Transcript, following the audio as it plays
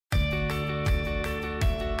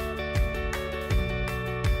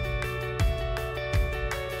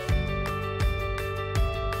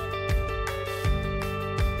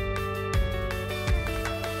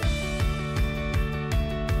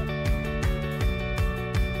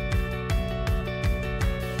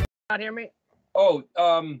not hear me? Oh,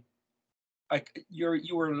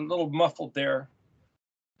 you were a little muffled there.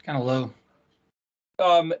 Kind of low.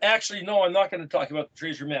 Actually, no, I'm not going to talk about the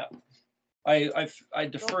treasure map. I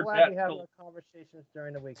deferred So glad that. we have our conversations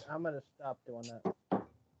during the week. I'm gonna stop doing that.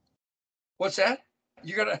 What's that?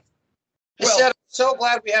 You're gonna? I said I'm so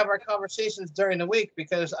glad we have our conversations during the week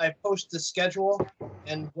because I post the schedule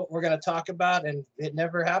and what we're gonna talk about, and it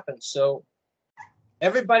never happens. So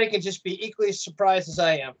everybody can just be equally surprised as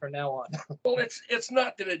I am from now on. Well, it's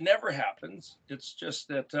not that it never happens. It's just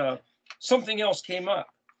that something else came up.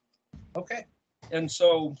 Okay. And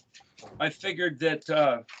so I figured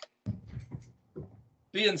that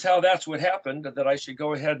being how that's what happened, that I should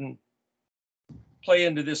go ahead and play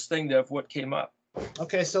into this thing of what came up.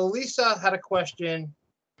 Okay, so Lisa had a question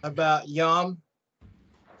about Yom,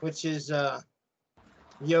 which is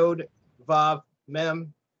Yod, Vav,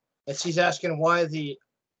 Mem, and she's asking why the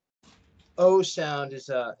O sound is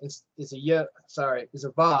a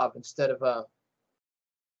Vav instead of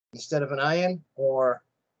an ayin or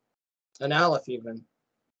an aleph even.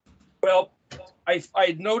 Well, I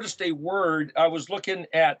noticed a word. I was looking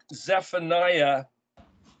at Zephaniah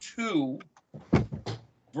 2,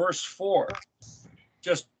 verse 4.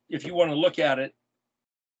 Just if you want to look at it,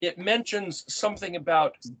 it mentions something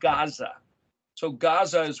about Gaza. So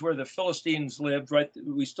Gaza is where the Philistines lived, right?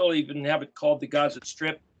 We still even have it called the Gaza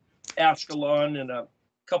Strip, Ashkelon, and a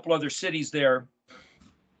couple other cities there.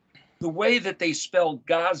 The way that they spell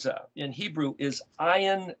Gaza in Hebrew is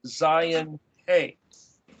Ayin Zion Hey.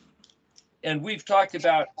 And we've talked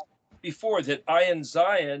about before that Ayin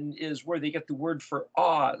Zion is where they get the word for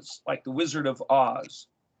Oz, like the Wizard of Oz.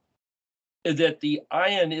 That the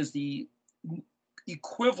Ayin is the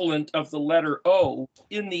equivalent of the letter O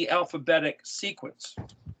in the alphabetic sequence.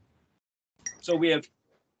 So we have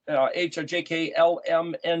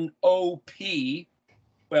HJKLMNOP.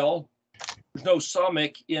 Well, there's no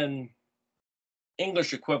Samic in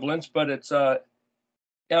English equivalents, but it's MN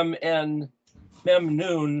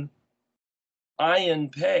Memnoon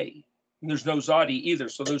Ayin Pei. And there's no Zadi either.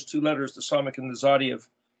 So those two letters, the Samic and the Zadi, have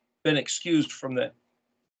been excused from the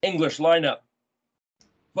English lineup.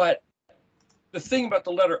 But the thing about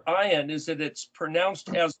the letter Ayin is that it's pronounced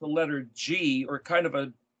as the letter G, or kind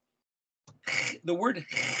of the word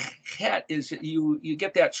het is you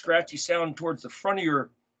get that scratchy sound towards the front of your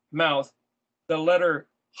mouth. The letter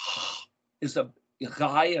is a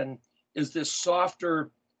Gayan, is this softer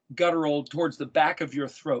guttural towards the back of your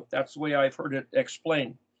throat. That's the way I've heard it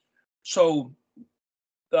explained. So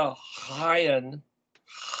the Gayan,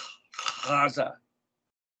 Gaza.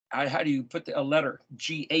 How do you put a letter?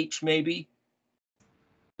 GH maybe?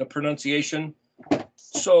 The pronunciation.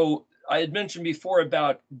 So I had mentioned before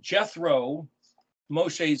about Jethro,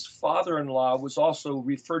 Moshe's father-in-law, was also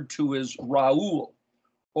referred to as Raul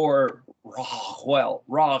or Raguel,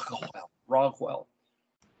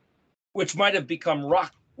 which might have become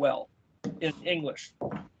Rockwell in English.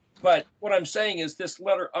 But what I'm saying is this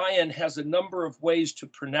letter Ayin has a number of ways to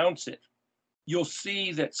pronounce it. You'll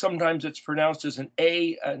see that sometimes it's pronounced as an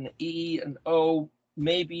A, an E, an O,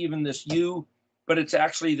 maybe even this U, but it's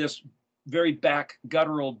actually this very back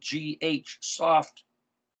guttural GH, soft,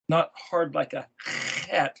 not hard like a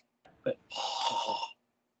het, but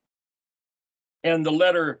and the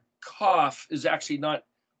letter Kaf is actually not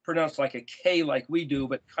pronounced like a K like we do,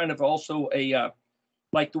 but kind of also a,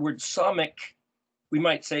 like the word Samek, we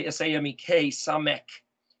might say S-A-M-E-K, Samek,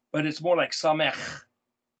 but it's more like Samech.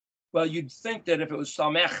 Well, you'd think that if it was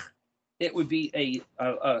Samech, it would be a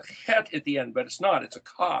het at the end, but it's not, it's a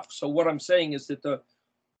Kaf. So what I'm saying is that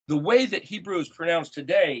the way that Hebrew is pronounced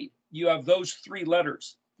today, you have those three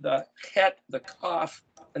letters, the het, the Kaf,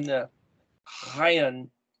 and the Hayan,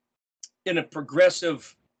 in a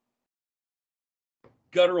progressive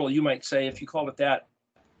guttural, you might say, if you call it that.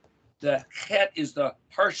 The het is the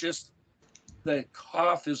harshest, the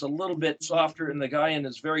Kaf is a little bit softer, and the Gayan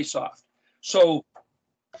is very soft. So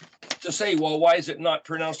to say, well, why is it not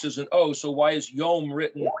pronounced as an O? So why is Yom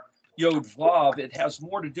written Yod Vav? It has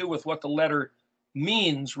more to do with what the letter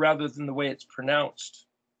means rather than the way it's pronounced.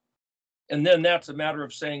 And then that's a matter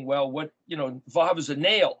of saying, well, what, Vav is a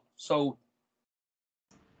nail. So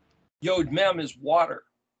Yod Mem is water.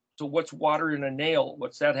 So what's water in a nail?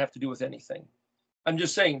 What's that have to do with anything? I'm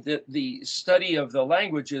just saying that the study of the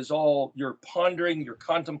language is all you're pondering, you're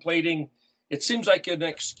contemplating. It seems like an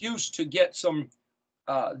excuse to get some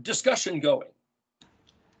discussion going.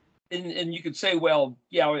 And you could say, well,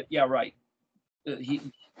 yeah, right.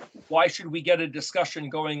 Why should we get a discussion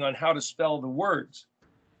going on how to spell the words?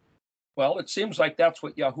 Well, it seems like that's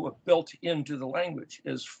what Yahuwah built into the language,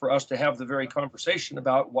 is for us to have the very conversation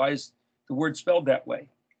about why is the word spelled that way.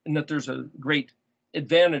 and that there's a great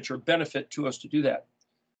advantage or benefit to us to do that.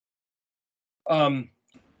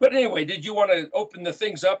 But anyway, did you want to open the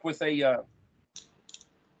things up with a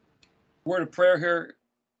word of prayer here?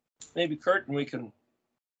 Maybe Kurt, and we can.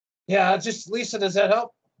 Yeah, just Lisa, does that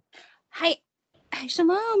help? Hi,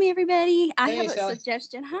 shalom, everybody. I Hey, have a Sally.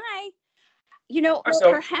 suggestion. Hi. You know, Hi,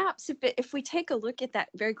 Sally. perhaps if we take a look at that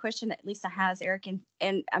very question that Lisa has, Eric,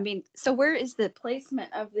 and I mean, so where is the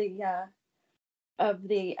placement of the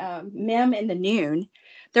mem and the noon?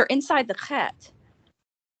 They're inside the chet.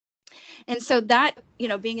 And so that, you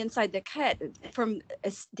know, being inside the chet, from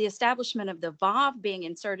the establishment of the vav being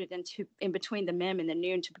inserted in between the mem and the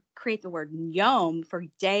noon to create the word yom for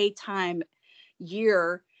daytime,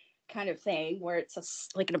 year kind of thing, where it's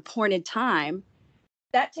like an appointed time,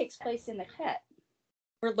 that takes place in the chet.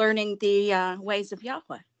 We're learning the ways of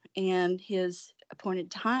Yahweh and his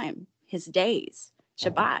appointed time, his days,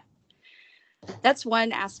 Shabbat. That's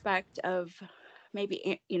one aspect of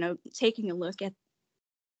maybe, you know, taking a look at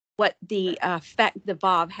what the effect the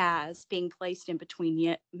vav has being placed in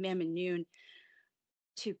between mem and noon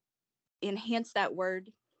to enhance that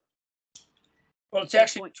word. Well, it's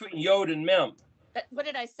actually between yod and mem. What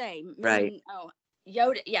did I say? Right.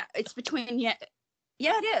 Yod. Yeah, it's between. Yeah,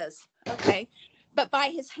 it is. Okay. But by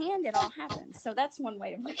his hand, it all happens. So that's one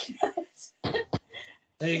way of looking at it.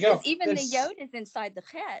 There you go. Even the yod is inside the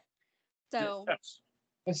chet. So. Yes.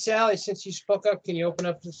 And Sally, since you spoke up, can you open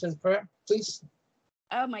up this in prayer, please?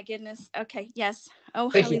 Oh my goodness. Okay. Yes.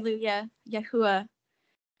 Oh, Thank you. hallelujah. Yahuwah.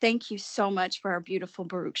 Thank you so much for our beautiful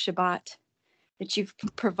Baruch Shabbat that you've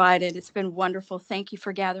provided. It's been wonderful. Thank you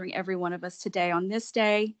for gathering every one of us today on this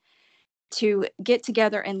day to get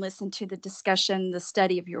together and listen to the discussion, the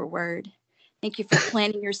study of your word. Thank you for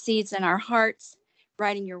planting your seeds in our hearts,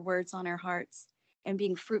 writing your words on our hearts, and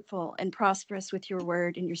being fruitful and prosperous with your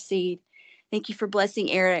word and your seed. Thank you for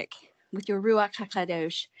blessing Eric with your Ruach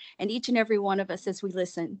HaKadosh and each and every one of us as we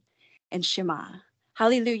listen and Shema.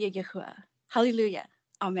 Hallelujah, Yahuwah. Hallelujah.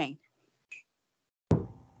 Amen.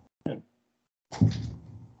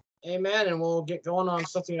 Amen. And we'll get going on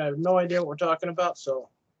something I have no idea what we're talking about. So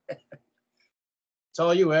it's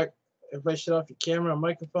all you, Eric. Everybody shut off your camera and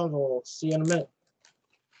microphones. We'll see you in a minute.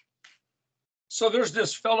 So there's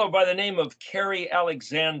this fellow by the name of Kerry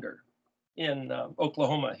Alexander in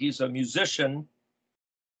Oklahoma. He's a musician.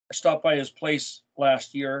 I stopped by his place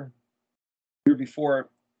last year before.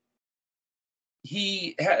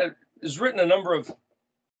 He has written a number of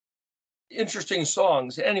interesting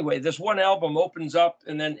songs. Anyway, this one album opens up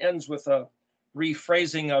and then ends with a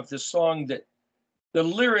rephrasing of this song that the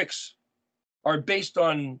lyrics are based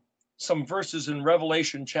on some verses in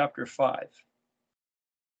Revelation chapter 5.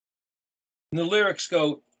 And the lyrics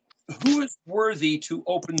go, "Who is worthy to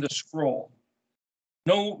open the scroll?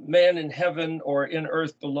 No man in heaven or in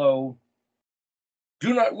earth below.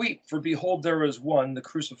 Do not weep, for behold, there is one, the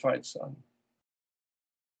crucified Son."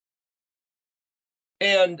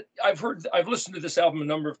 And I've listened to this album a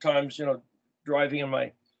number of times, you know, driving in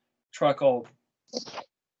my truck, I'll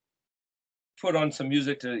put on some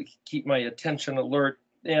music to keep my attention alert.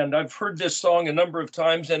 And I've heard this song a number of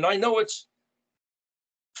times, and I know it's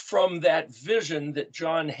from that vision that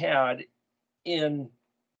John had in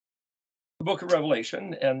the book of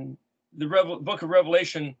Revelation. And the book of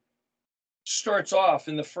Revelation starts off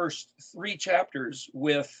in the first 3 chapters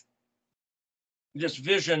with this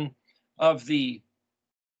vision of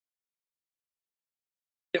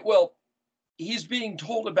he's being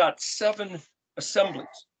told about 7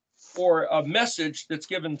 assemblies, or a message that's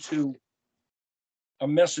given to a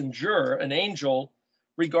messenger, an angel,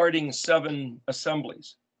 regarding 7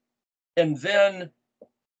 assemblies. And then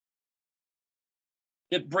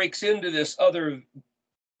it breaks into this other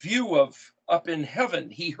view of up in heaven.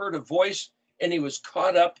 He heard a voice and he was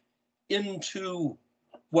caught up into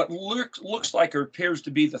what looks like or appears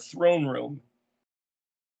to be the throne room.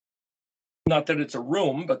 Not that it's a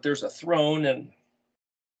room, but there's a throne.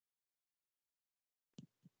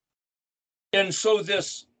 And so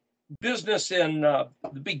this business in the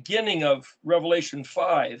beginning of Revelation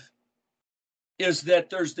 5 is that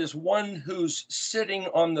there's this one who's sitting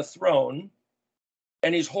on the throne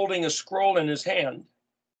and he's holding a scroll in his hand.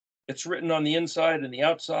 It's written on the inside and the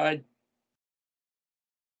outside.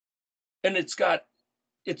 And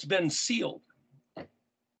it's been sealed.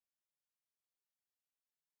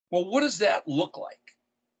 Well, what does that look like?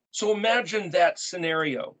 So imagine that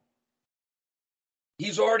scenario.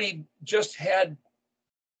 He's already just had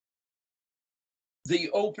the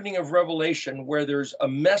opening of Revelation where there's a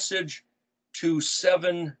message to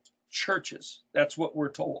 7 churches. That's what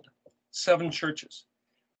we're told. 7 churches.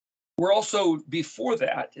 We're also, before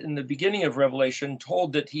that, in the beginning of Revelation,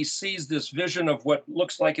 told that he sees this vision of what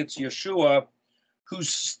looks like it's Yeshua, who's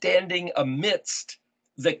standing amidst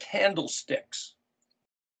the candlesticks.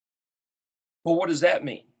 Well, what does that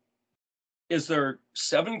mean? Is there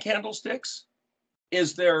 7 candlesticks?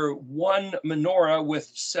 Is there one menorah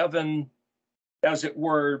with 7, as it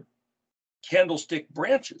were, candlestick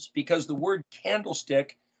branches? Because the word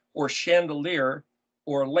candlestick or chandelier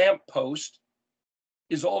or lamppost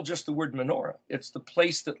is all just the word menorah. It's the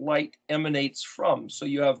place that light emanates from. So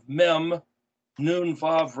you have mem, nun,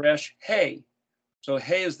 vav, resh, he. So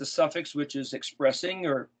he is the suffix which is expressing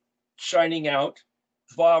or shining out.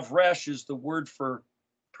 Vav, resh is the word for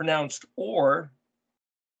pronounced or,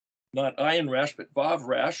 not ayin resh, but vav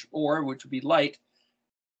resh, or, which would be light.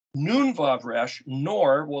 Nun vav resh,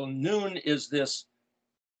 nor, well, nun is this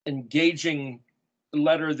engaging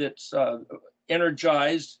letter that's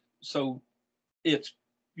energized. So it's,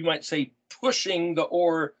 you might say, pushing the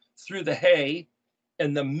or through the hay.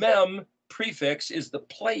 And the mem prefix is the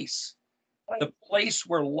place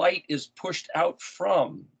where light is pushed out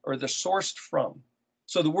from, or the sourced from.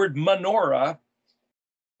 So the word menorah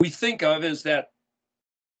we think of as that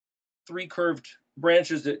 3 curved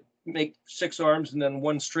branches that make 6 arms and then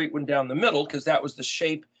 1 straight one down the middle, because that was the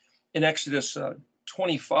shape in Exodus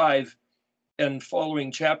 25 and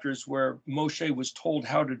following chapters where Moshe was told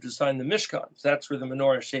how to design the Mishkan. That's where the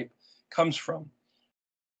menorah shape comes from.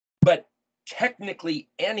 But technically,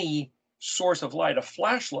 any source of light, a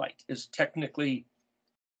flashlight, is technically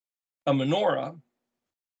a menorah.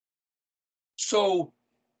 So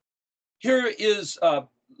here is,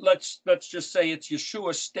 let's just say it's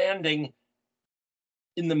Yeshua standing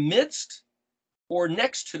in the midst or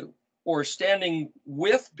next to, or standing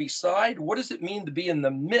with, beside. What does it mean to be in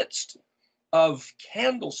the midst of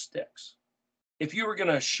candlesticks? If you were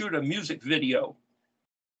going to shoot a music video,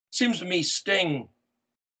 it seems to me Sting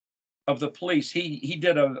of the Police, he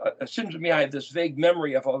did it seems to me I have this vague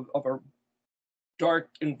memory of a dark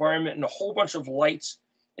environment and a whole bunch of lights,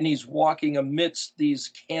 and he's walking amidst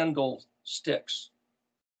these candlesticks.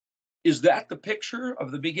 Is that the picture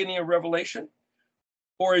of the beginning of Revelation?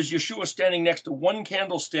 Or is Yeshua standing next to one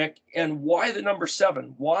candlestick? And why the number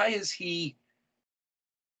 7? Why is he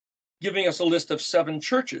giving us a list of 7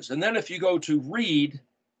 churches? And then if you go to read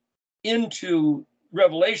into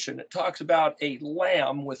Revelation, it talks about a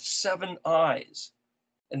lamb with 7 eyes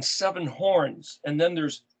and 7 horns. And then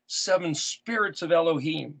there's 7 spirits of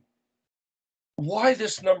Elohim. Why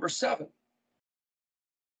this number 7?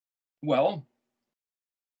 Well,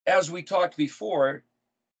 as we talked before,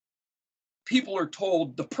 people are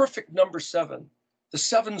told the perfect number 7. The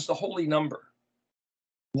 7's the holy number.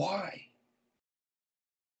 Why?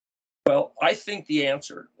 Well, I think the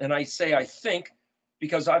answer, and I say I think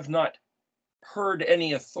because I've not heard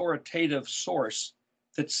any authoritative source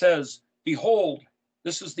that says, behold,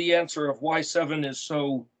 this is the answer of why 7 is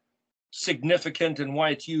so significant and why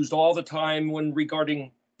it's used all the time when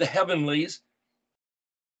regarding the heavenlies.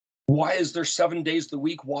 Why is there 7 days of the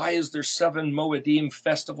week? Why is there 7 Moedim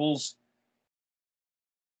festivals?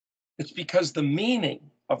 It's because the meaning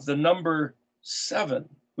of the number 7,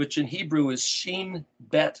 which in Hebrew is Shin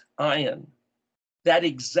Bet Ayin, that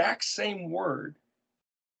exact same word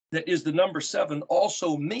that is the number 7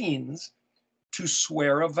 also means to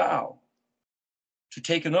swear a vow, to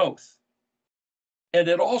take an oath. And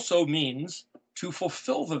it also means to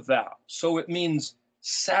fulfill the vow. So it means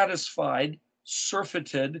satisfied,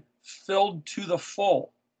 surfeited, filled to the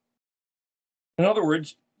full. In other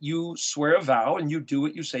words, you swear a vow and you do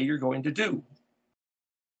what you say you're going to do.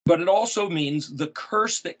 But it also means the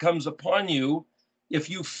curse that comes upon you if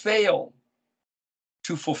you fail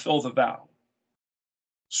to fulfill the vow.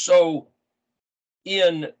 So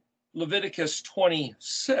in Leviticus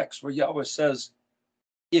 26, where Yahweh says,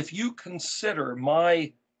 if you consider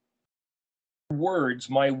my words,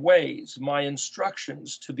 my ways, my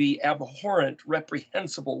instructions to be abhorrent,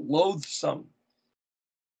 reprehensible, loathsome,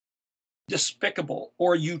 despicable,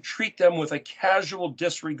 or you treat them with a casual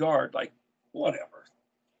disregard, like whatever,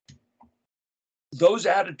 those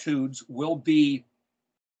attitudes will be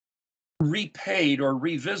repaid or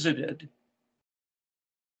revisited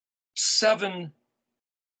 7.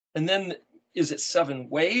 And then is it 7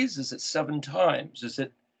 ways? Is it 7 times? Is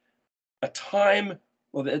it a time?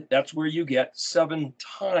 Well, that's where you get 7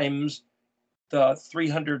 times the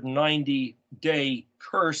 390-day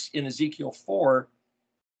curse in Ezekiel 4.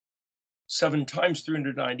 7 times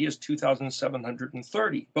 390 is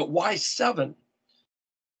 2,730. But why 7?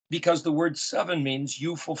 Because the word 7 means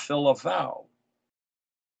you fulfill a vow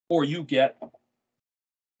or you get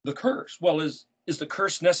the curse. Well, is the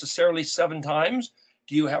curse necessarily 7 times?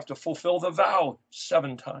 do you have to fulfill the vow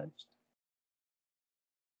 7 times?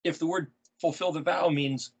 If the word fulfill the vow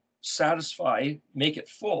means satisfy, make it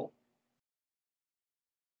full.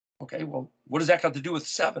 Okay, well, what does that got to do with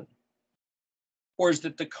 7? Or is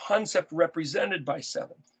it the concept represented by 7?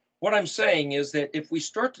 What I'm saying is that if we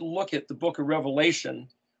start to look at the book of Revelation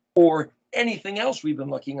or anything else we've been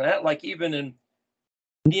looking at, like even in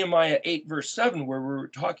Nehemiah 8, verse 7, where we're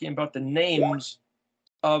talking about the names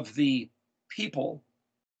of the people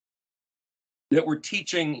that were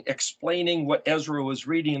teaching, explaining what Ezra was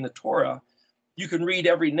reading in the Torah, you can read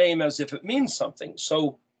every name as if it means something.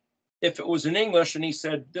 So if it was in English and he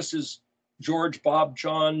said, this is George, Bob,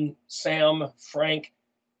 John, Sam, Frank,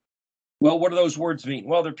 well, what do those words mean?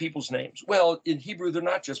 Well, they're people's names. Well, in Hebrew, they're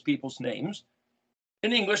not just people's names.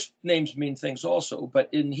 In English, names mean things also, but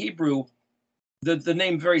in Hebrew, the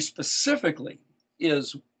name very specifically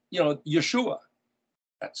is, Yeshua.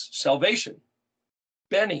 That's salvation.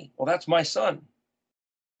 Benny, well, that's my son.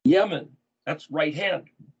 Yemen, that's right hand.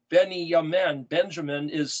 Benny Yamen, Benjamin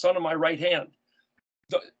is son of my right hand.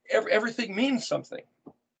 Everything means something.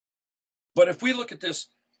 But if we look at this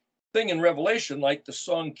thing in Revelation, like the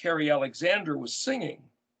song Carrie Alexander was singing,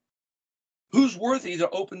 who's worthy to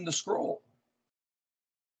open the scroll?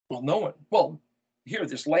 Well, no one. Well, here,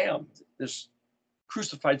 this lamb, this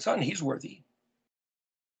crucified son, he's worthy.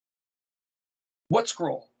 What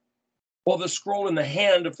scroll? Well, the scroll in the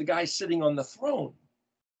hand of the guy sitting on the throne.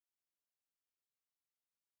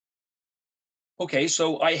 Okay,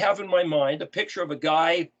 so I have in my mind a picture of a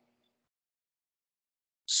guy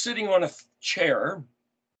sitting on a chair,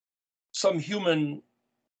 some human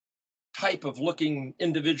type of looking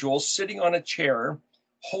individual sitting on a chair,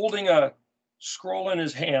 holding a scroll in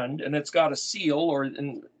his hand, and it's got a seal, or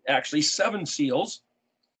actually 7 seals,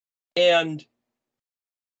 and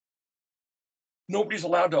nobody's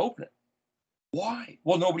allowed to open it. Why?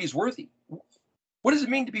 Well, nobody's worthy. What does it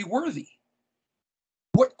mean to be worthy?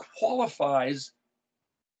 What qualifies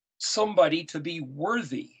somebody to be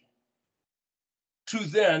worthy to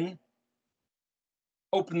then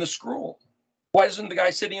open the scroll? Why doesn't the guy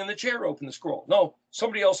sitting in the chair open the scroll? No,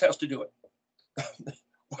 somebody else has to do it.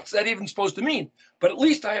 What's that even supposed to mean? But at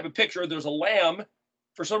least I have a picture. There's a lamb,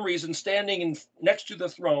 for some reason, standing next to the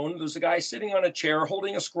throne. There's a guy sitting on a chair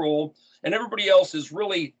holding a scroll, and everybody else is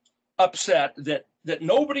really upset that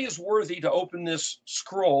nobody is worthy to open this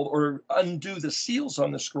scroll or undo the seals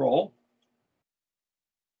on the scroll.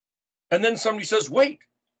 And then somebody says, wait,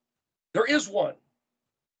 there is one.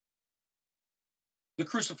 The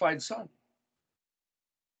crucified son.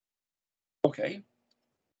 Okay.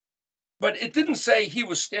 But it didn't say he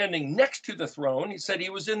was standing next to the throne. He said he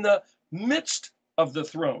was in the midst of the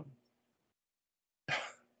throne.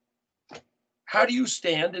 How do you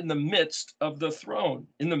stand in the midst of the throne?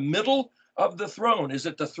 In the middle of the throne? Is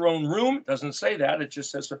it the throne room? It doesn't say that. It just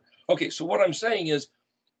says, okay, so what I'm saying is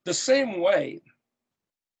the same way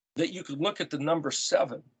that you could look at the number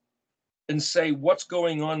 7 and say, what's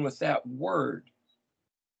going on with that word?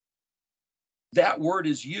 That word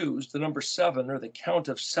is used, the number 7, or the count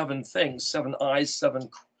of 7 things, 7 eyes, 7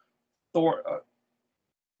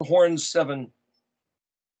 horns, 7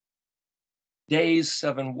 days,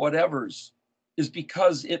 7 whatevers, is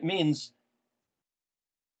because it means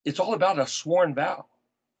it's all about a sworn vow.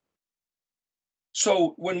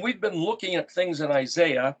 So when we've been looking at things in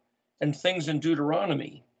Isaiah and things in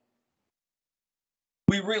Deuteronomy,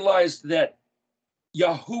 we realized that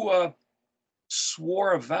Yahuwah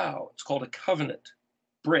swore a vow. It's called a covenant,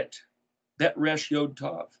 Brit, Bet Resh Yod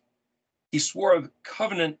Tav. He swore a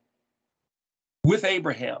covenant with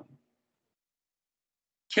Abraham,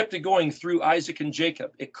 kept it going through Isaac and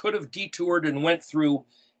Jacob. It could have detoured and went through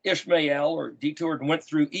Ishmael or detoured and went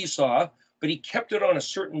through Esau, but he kept it on a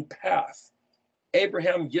certain path.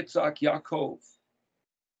 Abraham, Yitzhak, Yaakov,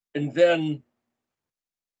 and then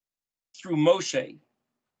through Moshe,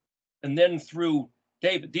 and then through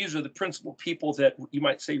David. These are the principal people that you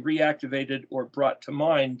might say reactivated or brought to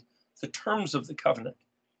mind the terms of the covenant.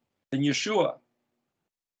 Then Yeshua.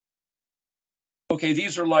 Okay,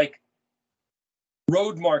 these are like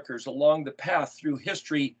road markers along the path through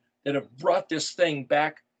history that have brought this thing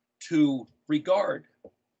back to regard.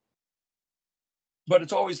 But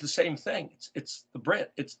it's always the same thing. It's the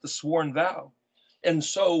Brit, it's the sworn vow. And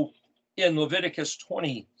so in Leviticus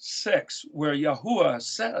 26, where Yahuwah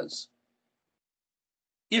says,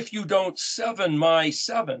 if you don't 7 my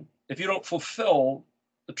 7, if you don't fulfill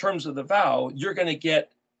the terms of the vow, you're going to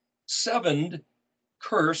get 7'd,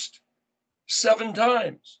 cursed 7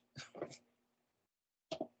 times.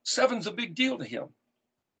 7's a big deal to him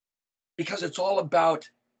because it's all about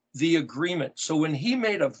the agreement. So when he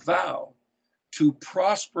made a vow to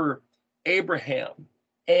prosper Abraham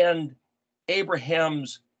and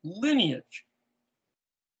Abraham's lineage,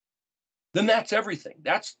 then that's everything.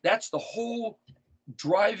 That's the whole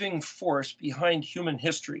driving force behind human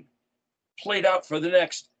history, played out for the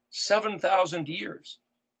next 7,000 years.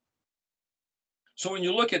 So when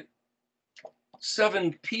you look at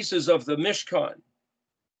 7 pieces of the Mishkan,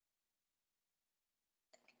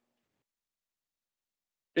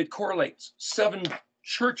 it correlates. 7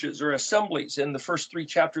 churches or assemblies in the first 3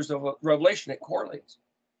 chapters of Revelation, it correlates.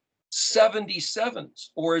 77s,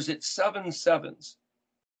 or is it 7 sevens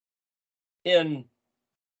in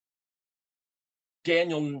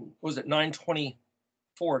Daniel, was it 9:24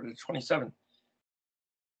 to 27?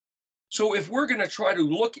 So if we're going to try to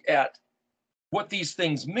look at what these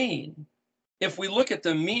things mean, if we look at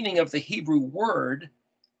the meaning of the Hebrew word,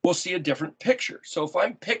 we'll see a different picture. So if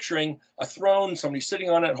I'm picturing a throne, somebody sitting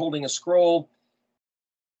on it holding a scroll,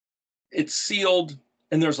 it's sealed,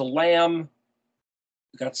 and there's a lamb.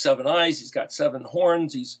 He's got 7 eyes, he's got 7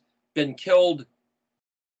 horns, he's been killed,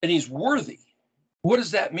 and he's worthy. What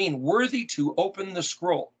does that mean? Worthy to open the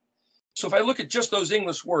scroll. So if I look at just those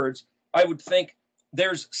English words, I would think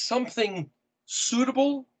there's something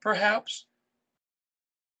suitable, perhaps,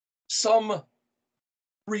 some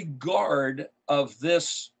regard of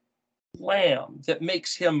this lamb that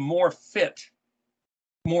makes him more fit,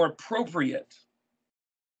 more appropriate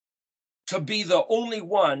to be the only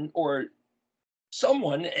one, or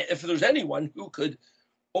someone, if there's anyone, who could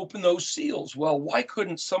open those seals. Well, why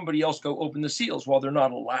couldn't somebody else go open the seals? Well, they're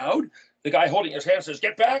not allowed. The guy holding his hand says,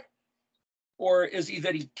 "Get back." Or is he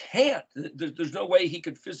that he can't? There's no way he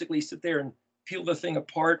could physically sit there and peel the thing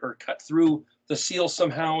apart or cut through the seal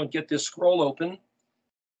somehow and get this scroll open.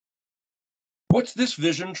 What's this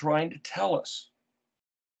vision trying to tell us?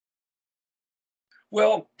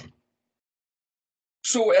 Well,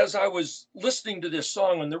 so as I was listening to this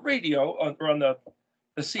song on the radio, or on the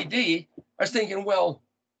CD, I was thinking, well,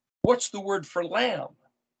 what's the word for lamb?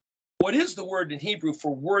 What is the word in Hebrew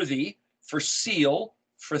for worthy, for seal,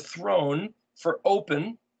 for throne, for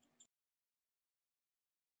open?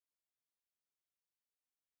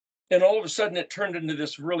 And all of a sudden it turned into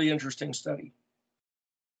this really interesting study,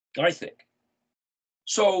 I think.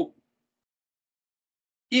 So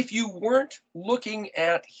if you weren't looking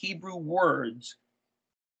at Hebrew words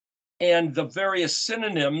and the various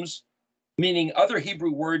synonyms, meaning other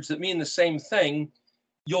Hebrew words that mean the same thing,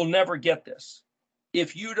 you'll never get this.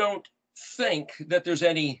 If you don't think that there's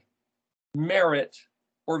any merit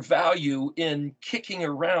or value in kicking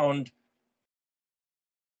around,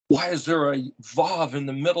 why is there a vav in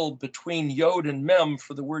the middle between yod and mem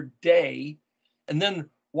for the word day? And then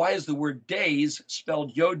why is the word days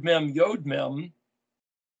spelled yod mem,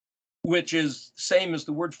 which is the same as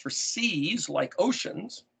the word for seas, like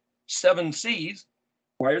oceans, 7 seas?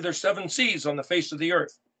 Why are there 7 seas on the face of the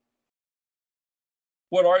earth?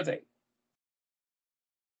 What are they?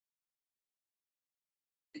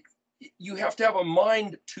 You have to have a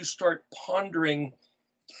mind to start pondering,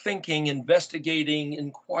 thinking, investigating,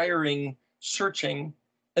 inquiring, searching.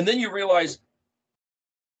 And then you realize,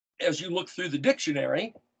 as you look through the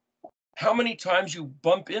dictionary, how many times you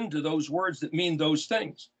bump into those words that mean those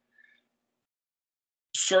things.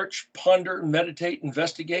 Search, ponder, meditate,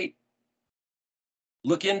 investigate,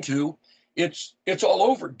 look into. It's all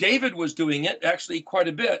over. David was doing it actually quite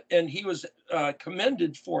a bit, and he was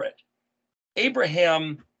commended for it.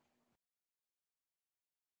 Abraham,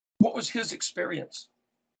 what was his experience?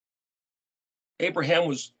 Abraham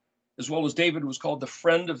was, as well as David, was called the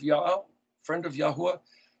friend of Yahuwah.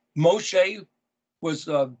 Moshe was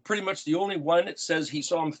pretty much the only one. It says he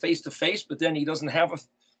saw him face to face, but then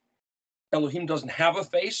Elohim doesn't have a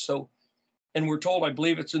face. So, and we're told, I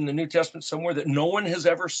believe it's in the New Testament somewhere, that no one has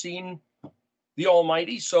ever seen the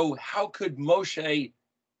Almighty. So how could Moshe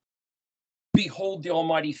behold the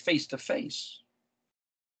Almighty face to face?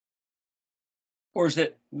 Or is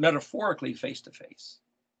it metaphorically face to face?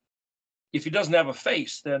 If he doesn't have a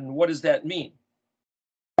face, then what does that mean?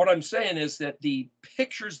 What I'm saying is that the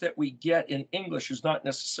pictures that we get in English is not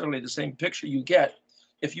necessarily the same picture you get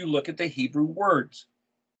if you look at the Hebrew words.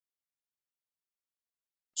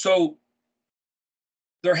 So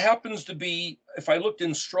there happens to be, if I looked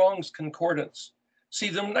in Strong's Concordance, see,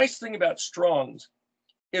 the nice thing about Strong's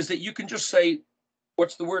is that you can just say,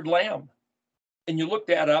 what's the word lamb? And you look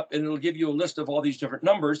that up and it'll give you a list of all these different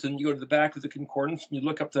numbers. Then you go to the back of the concordance and you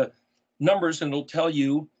look up the numbers and it'll tell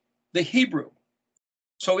you the Hebrew.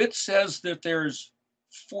 So it says that there's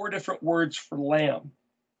 4 different words for lamb.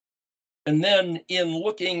 And then in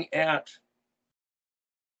looking at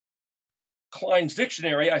Klein's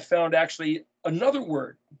dictionary, I found actually another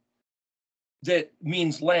word that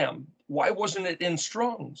means lamb. Why wasn't it in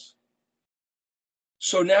Strong's?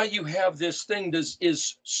 So now you have this thing.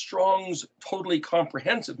 Is Strong's totally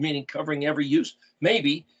comprehensive, meaning covering every use?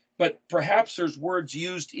 Maybe, but perhaps there's words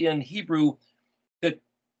used in Hebrew that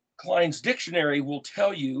Klein's dictionary will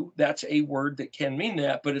tell you that's a word that can mean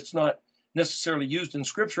that, but it's not necessarily used in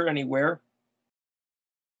scripture anywhere.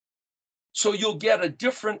 So you'll get a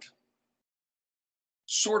different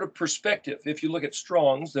sort of perspective if you look at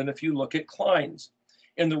Strong's than if you look at Klein's.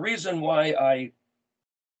 And the reason why I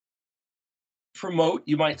promote,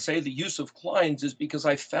 you might say, the use of Klein's is because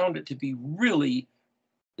I found it to be really,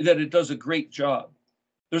 that it does a great job.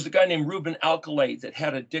 There's a guy named Reuben Alcalay that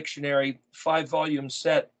had a dictionary, 5-volume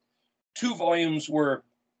set. 2 volumes were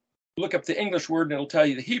look up the English word and it'll tell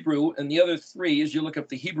you the Hebrew, and the other 3 is you look up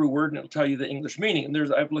the Hebrew word and it'll tell you the English meaning.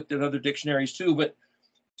 And I've looked at other dictionaries too, but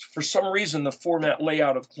for some reason the format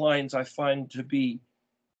layout of Klein's I find to be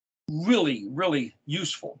really, really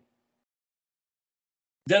useful.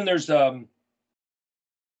 Then there's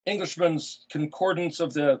Englishman's Concordance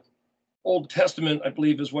of the Old Testament, I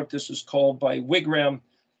believe is what this is called, by Wigram.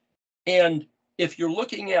 And if you're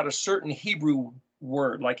looking at a certain Hebrew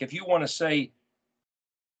word, like if you want to say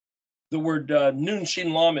the word nun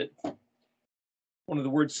shin lamed, one of the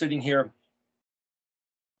words sitting here,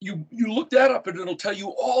 you look that up and it'll tell you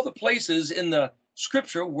all the places in the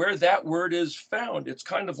scripture where that word is found. It's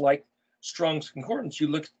kind of like Strong's Concordance. You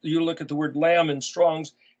look at the word lamb in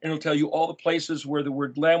Strong's and it'll tell you all the places where the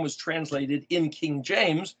word lamb was translated in King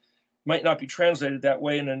James. Might not be translated that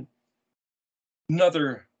way in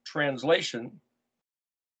another translation,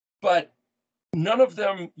 but none of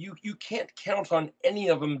them, you can't count on any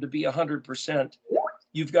of them to be 100%.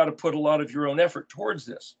 You've got to put a lot of your own effort towards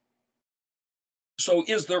this. So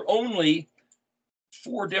is there only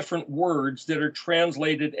 4 different words that are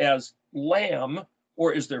translated as lamb,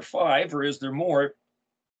 or is there 5, or is there more?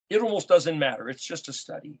 It almost doesn't matter. It's just a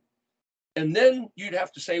study. And then you'd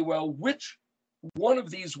have to say, well, which one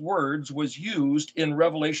of these words was used in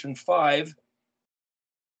Revelation 5? I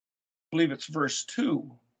believe it's verse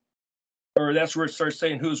 2. Or that's where it starts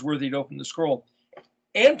saying who is worthy to open the scroll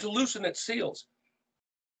and to loosen its seals.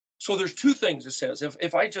 So there's 2 things it says.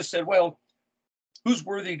 If I just said, well, who's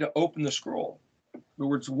worthy to open the scroll? The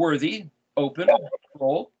words worthy, open,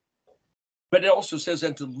 scroll. But it also says,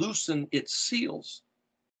 and to loosen its seals.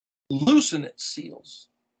 Loosen its seals.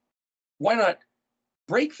 Why not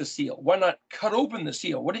break the seal? Why not cut open the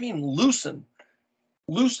seal? What do you mean loosen?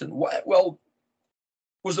 Loosen. Why? Well,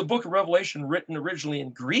 was the book of Revelation written originally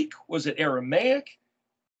in Greek? Was it Aramaic?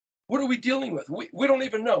 What are we dealing with? We don't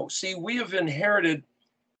even know. See, we have inherited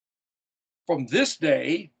from this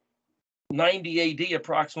day, 90 AD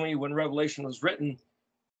approximately, when Revelation was written,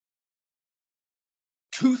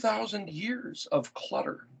 2,000 years of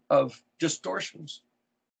clutter, of distortions.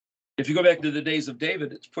 If you go back to the days of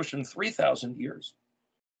David, it's pushing 3,000 years.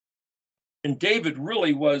 And David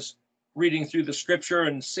really was reading through the scripture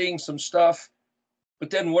and seeing some stuff. But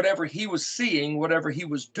then whatever he was seeing, whatever he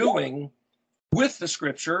was doing with the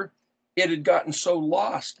scripture, it had gotten so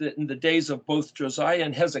lost that in the days of both Josiah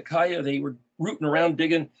and Hezekiah, they were rooting around,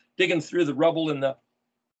 digging through the rubble in the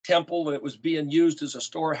temple that was being used as a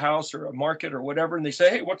storehouse or a market or whatever. And they say,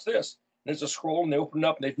 hey, what's this? And there's a scroll, and they open it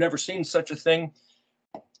up, and they've never seen such a thing.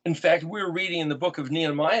 In fact, we were reading in the book of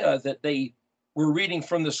Nehemiah that they were reading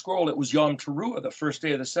from the scroll. It was Yom Teruah, the first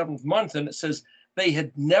day of the 7th month. And it says they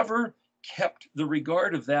had never kept the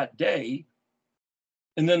regard of that day.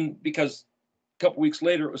 And then because a couple weeks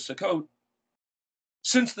later it was Sukkot,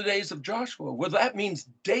 since the days of Joshua. Well, that means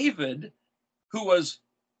David, who was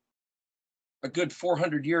a good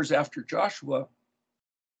 400 years after Joshua,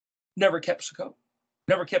 never kept Sukkot,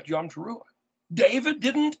 never kept Yom Teruah. David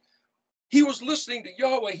didn't. He was listening to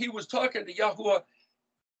Yahweh. He was talking to Yahuwah.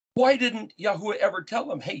 Why didn't Yahuwah ever tell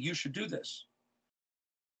him, hey, you should do this?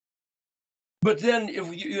 But then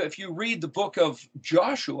if you read the book of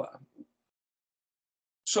Joshua,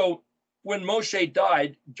 so when Moshe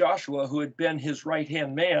died, Joshua, who had been his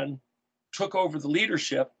right-hand man, took over the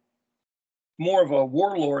leadership, more of a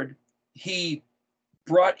warlord. He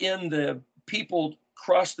brought in the people,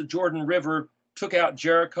 crossed the Jordan River, took out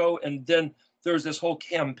Jericho, and then there was this whole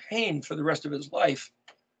campaign for the rest of his life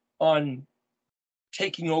on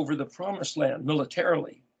taking over the promised land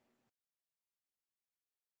militarily.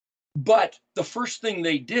 But the first thing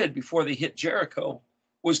they did before they hit Jericho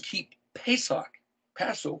was keep Pesach,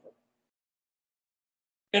 Passover.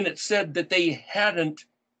 And it said that they hadn't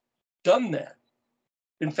done that.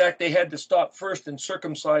 In fact, they had to stop first and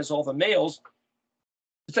circumcise all the males.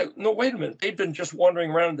 It's like, no, wait a minute. They'd been just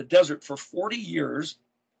wandering around in the desert for 40 years.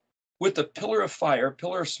 with the pillar of fire,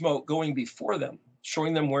 pillar of smoke going before them,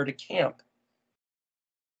 showing them where to camp.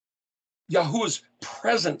 Yahuwah's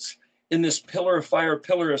presence in this pillar of fire,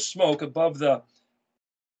 pillar of smoke above the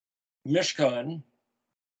Mishkan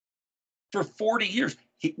for 40 years.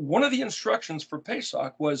 One of the instructions for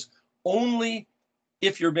Pesach was only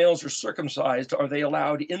if your males are circumcised are they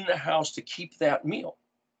allowed in the house to keep that meal.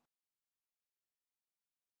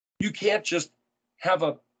 You can't just have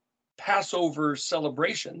a Passover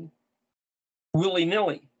celebration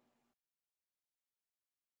willy-nilly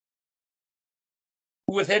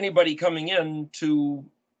with anybody coming in to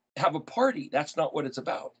have a party. That's not what it's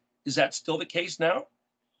about. Is that still the case now?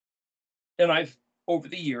 And I've, over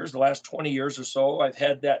the years, the last 20 years or so, I've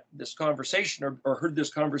had this conversation or heard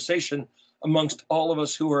this conversation amongst all of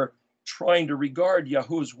us who are trying to regard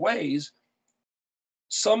Yahuwah's ways.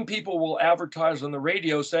 Some people will advertise on the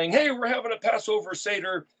radio saying, hey, we're having a Passover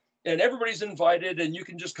Seder and everybody's invited and you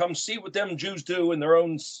can just come see what them Jews do in their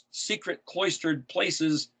own secret cloistered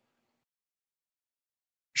places.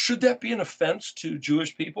 Should that be an offense to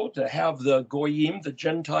Jewish people to have the Goyim, the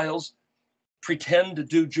Gentiles, pretend to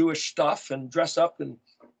do Jewish stuff and dress up and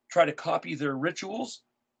try to copy their rituals,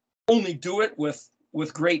 only do it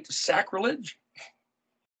with great sacrilege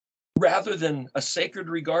rather than a sacred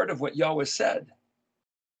regard of what Yahweh said?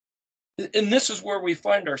 And this is where we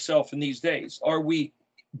find ourselves in these days. Are we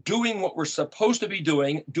doing what we're supposed to be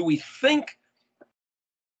doing? Do we think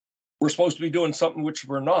we're supposed to be doing something which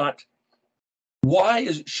we're not? Why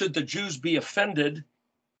should the Jews be offended,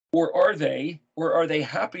 or are they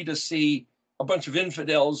happy to see a bunch of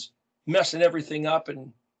infidels messing everything up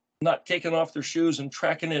and not taking off their shoes and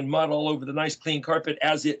tracking in mud all over the nice clean carpet,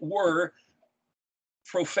 as it were,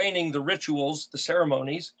 profaning the rituals, the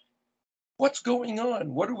ceremonies? What's going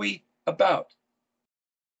on? What are we about?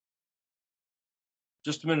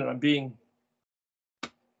 Just a minute, I'm being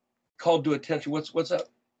called to attention. What's up?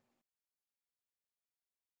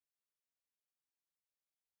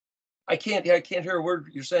 I can't hear a word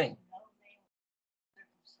you're saying.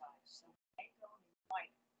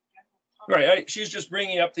 Right, she's just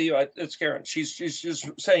bringing up it's Karen. She's just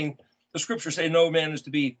saying the scriptures say no man is to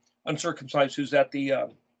be uncircumcised who's at the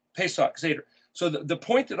Pesach Seder. So the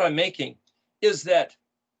point that I'm making is that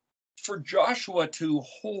for Joshua to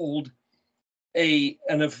hold an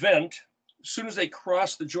event as soon as they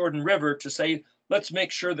cross the Jordan River to say, let's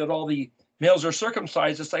make sure that all the males are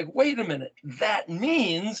circumcised, it's like, wait a minute, that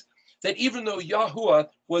means that even though Yahuwah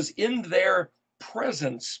was in their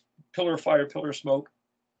presence, pillar of fire, pillar of smoke,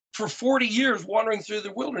 for 40 years wandering through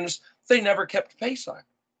the wilderness, they never kept Pesach.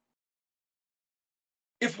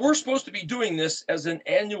 If we're supposed to be doing this as an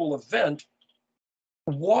annual event,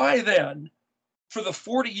 why then, for the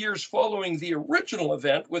 40 years following the original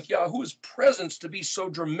event, with Yahuwah's presence to be so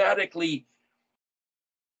dramatically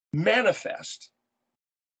manifest,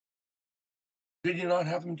 did he not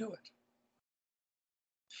have him do it?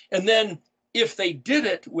 And then if they did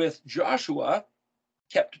it with Joshua,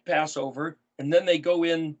 kept Passover, and then they go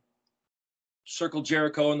in, circle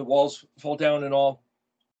Jericho, and the walls fall down and all,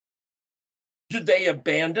 did they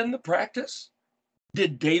abandon the practice?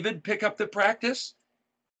 Did David pick up the practice?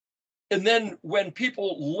 And then when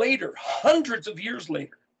people later, hundreds of years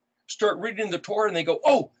later, start reading the Torah and they go,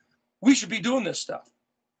 oh, we should be doing this stuff.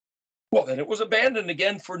 Well, then it was abandoned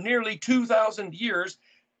again for nearly 2,000 years.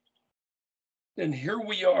 And here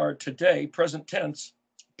we are today, present tense.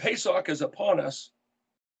 Pesach is upon us.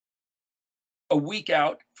 A week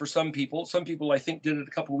out for some people. Some people, I think, did it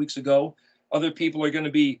a couple of weeks ago. Other people are going to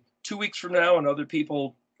be 2 weeks from now, and other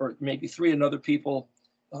people, or maybe 3, and other people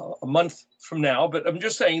a month from now. But I'm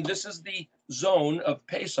just saying, this is the zone of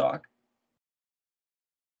Pesach.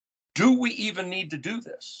 Do we even need to do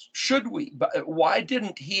this? Should we? But why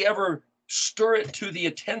didn't he ever stir it to the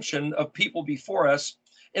attention of people before us?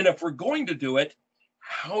 And if we're going to do it,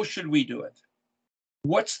 how should we do it?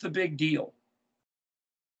 What's the big deal?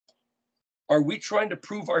 Are we trying to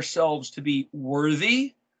prove ourselves to be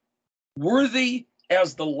worthy? Worthy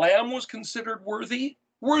as the Lamb was considered worthy?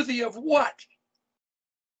 Worthy of what?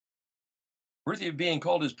 Worthy of being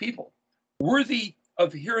called his people. Worthy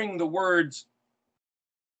of hearing the words,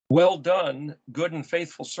 well done, good and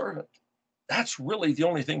faithful servant. That's really the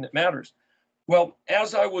only thing that matters. Well,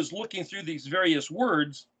 as I was looking through these various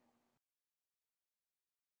words,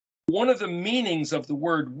 one of the meanings of the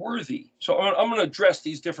word worthy, so I'm going to address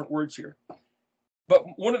these different words here. But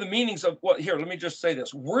one of the meanings of what, here, let me just say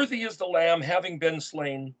this. Worthy is the lamb having been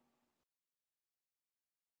slain.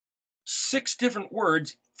 6 different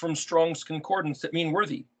words from Strong's Concordance that mean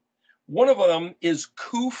worthy. One of them is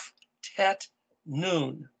kuf tet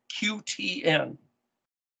nun, QTN.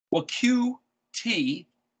 Well, QT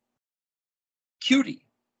cutie.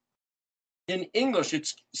 In English,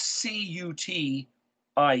 it's C-U-T-I-E,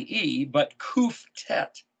 but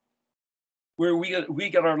kuf-tet, where we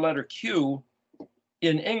get our letter Q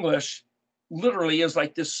in English, literally is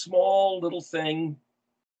like this small little thing,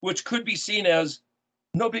 which could be seen as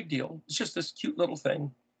no big deal. It's just this cute little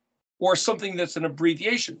thing, or something that's an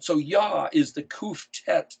abbreviation. So Yah is the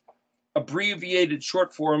kuf-tet, abbreviated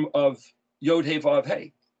short form of Yod-He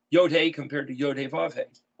Vav-He. Yod-He compared to Yod-He Vav-He.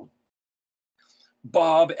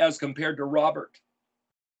 Bob as compared to Robert.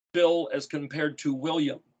 Bill as compared to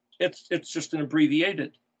William. It's just an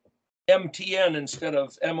abbreviated. MTN instead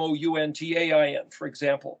of MOUNTAIN, for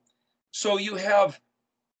example. So you have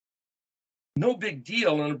no big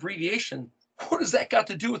deal, an abbreviation. What has that got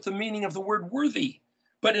to do with the meaning of the word worthy?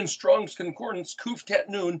 But in Strong's Concordance, kuf-tet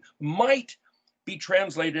nun might be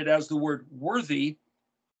translated as the word worthy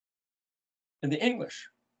in the English.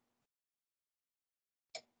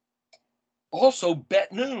 Also,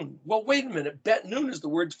 bet nun. Well, wait a minute. Bet nun is the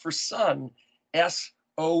word for son,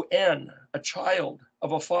 S-O-N, a child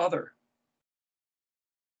of a father,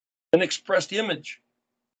 an expressed image,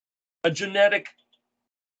 a genetic,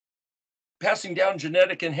 passing down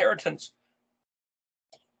genetic inheritance.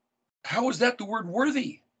 How is that the word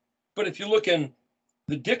worthy? But if you look in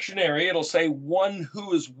the dictionary, it'll say one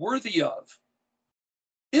who is worthy of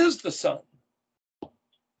is the son.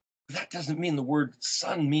 That doesn't mean the word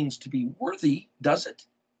son means to be worthy, does it?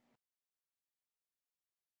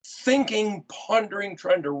 Thinking, pondering,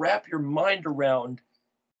 trying to wrap your mind around,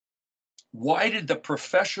 why did the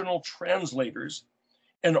professional translators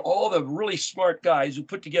and all the really smart guys who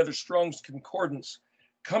put together Strong's Concordance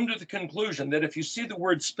come to the conclusion that if you see the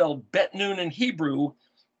word spelled bet nun in Hebrew,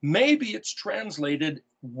 maybe it's translated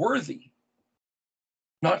worthy,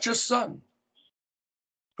 not just son.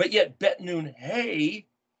 But yet bet nun hey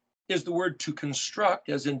is the word to construct,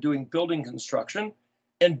 as in doing building construction,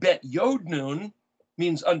 and bet yod nun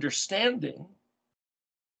means understanding.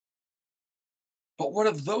 But what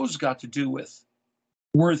have those got to do with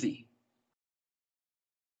worthy?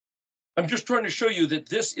 I'm just trying to show you that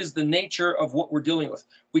this is the nature of what we're dealing with.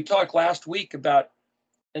 We talked last week about,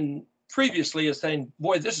 and previously, as saying,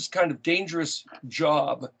 boy, this is kind of dangerous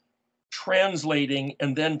job, translating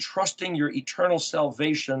and then trusting your eternal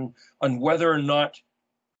salvation on whether or not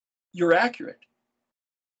you're accurate.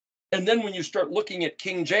 And then when you start looking at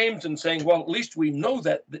King James and saying, well, at least we know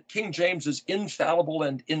that King James is infallible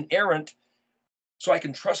and inerrant, so I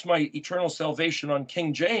can trust my eternal salvation on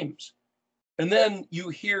King James. And then you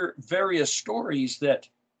hear various stories that,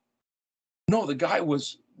 no, the guy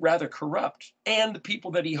was rather corrupt, and the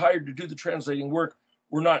people that he hired to do the translating work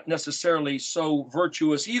were not necessarily so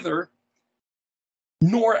virtuous either,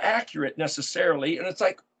 nor accurate necessarily. And it's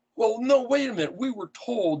like, well, no, wait a minute. We were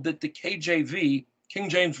told that the KJV, King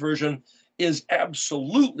James Version, is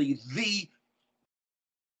absolutely the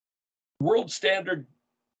world standard,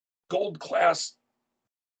 gold class,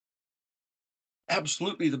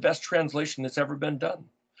 absolutely the best translation that's ever been done.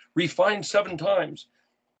 Refined 7 times,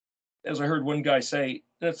 as I heard one guy say.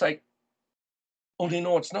 And it's like, oh,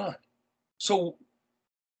 no, it's not. So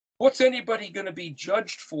what's anybody going to be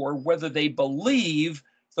judged for whether they believe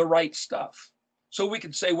the right stuff? So we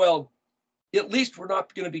could say, well, at least we're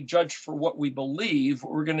not going to be judged for what we believe.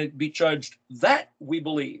 We're going to be judged that we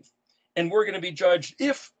believe. And we're going to be judged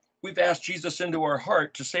if we've asked Jesus into our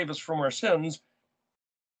heart to save us from our sins.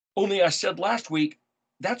 Only I said last week,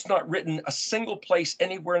 that's not written a single place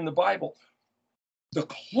anywhere in the Bible. The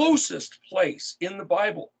closest place in the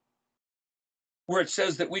Bible where it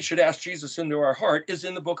says that we should ask Jesus into our heart is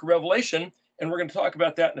in the book of Revelation. And we're going to talk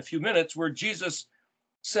about that in a few minutes, where Jesus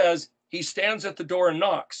says he stands at the door and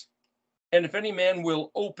knocks. And if any man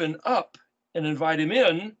will open up and invite him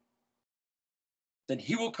in, then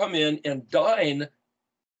he will come in and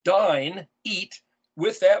eat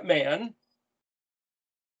with that man.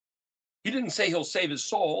 He didn't say he'll save his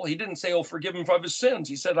soul. He didn't say he'll forgive him of his sins.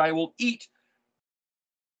 He said, I will eat.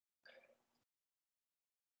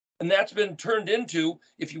 And that's been turned into,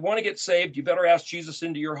 if you want to get saved, you better ask Jesus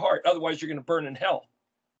into your heart. Otherwise, you're going to burn in hell.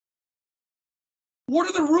 What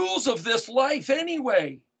are the rules of this life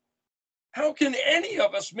anyway? How can any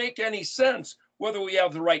of us make any sense? Whether we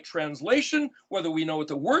have the right translation, whether we know what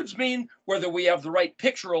the words mean, whether we have the right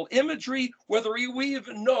pictorial imagery, whether we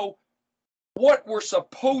even know what we're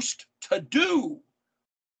supposed to do.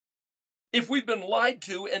 If we've been lied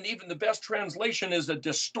to, and even the best translation is a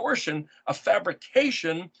distortion, a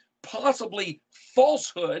fabrication, possibly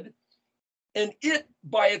falsehood, and it,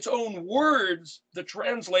 by its own words, the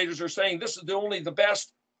translators are saying this is only the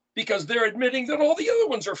best because they're admitting that all the other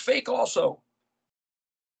ones are fake also.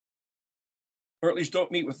 Or at least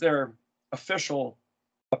don't meet with their official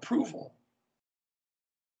approval,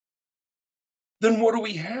 then what do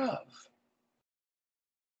we have?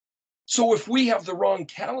 So if we have the wrong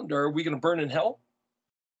calendar, are we going to burn in hell?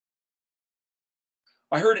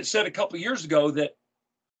 I heard it said a couple of years ago that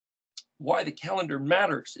why the calendar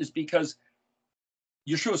matters is because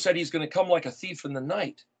Yeshua said he's going to come like a thief in the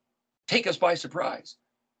night, take us by surprise.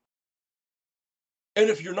 And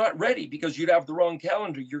if you're not ready because you'd have the wrong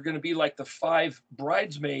calendar, you're going to be like the 5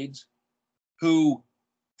 bridesmaids who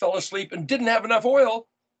fell asleep and didn't have enough oil.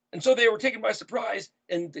 And so they were taken by surprise.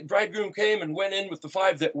 And the bridegroom came and went in with the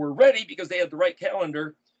 5 that were ready because they had the right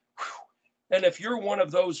calendar. And if you're one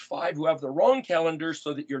of those 5 who have the wrong calendar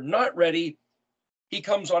so that you're not ready, he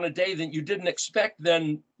comes on a day that you didn't expect,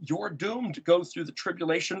 then you're doomed to go through the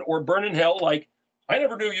tribulation or burn in hell like, I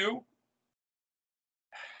never knew you.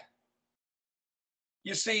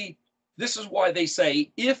 You see, this is why they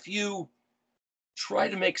say, if you try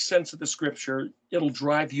to make sense of the scripture, it'll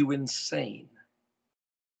drive you insane.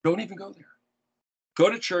 Don't even go there. Go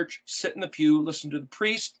to church, sit in the pew, listen to the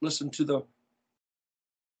priest, listen to the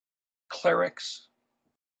clerics,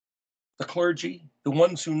 the clergy, the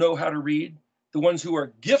ones who know how to read, the ones who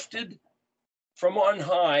are gifted from on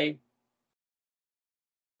high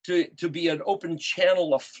to be an open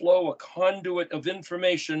channel, a flow, a conduit of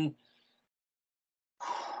information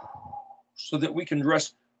so that we can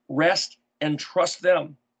rest and trust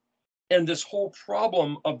them. And this whole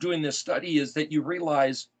problem of doing this study is that you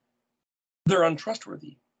realize they're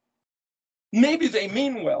untrustworthy. Maybe they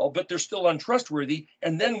mean well, but they're still untrustworthy.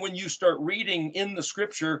 And then when you start reading in the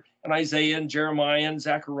scripture, and Isaiah and Jeremiah and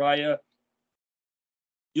Zechariah,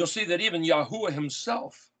 you'll see that even Yahuwah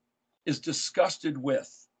himself is disgusted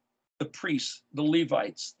with the priests, the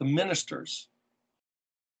Levites, the ministers,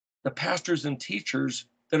 the pastors and teachers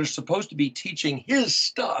that are supposed to be teaching his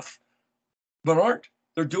stuff, but aren't.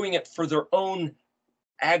 They're doing it for their own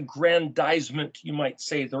aggrandizement, you might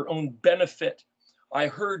say, their own benefit. I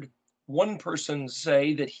heard one person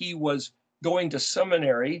say that he was going to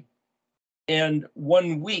seminary, and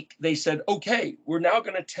one week they said, okay, we're now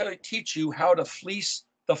going to teach you how to fleece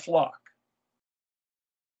the flock.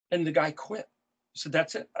 And the guy quit. He said,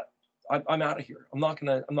 that's it. I'm out of here. I'm not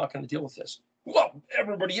gonna deal with this. Well,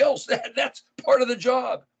 everybody else, that's part of the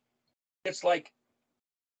job. It's like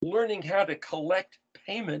learning how to collect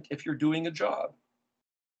payment if you're doing a job.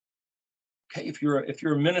 Okay, if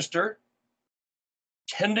you're a minister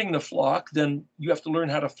tending the flock, then you have to learn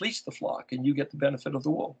how to fleece the flock and you get the benefit of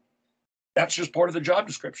the wool. That's just part of the job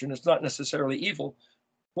description. It's not necessarily evil.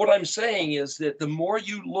 What I'm saying is that the more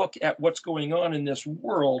you look at what's going on in this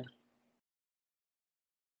world,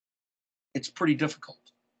 it's pretty difficult.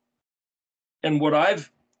 And what I've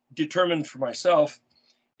determined for myself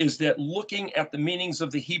is that looking at the meanings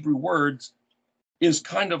of the Hebrew words is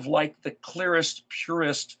kind of like the clearest,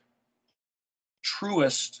 purest,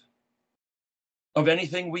 truest of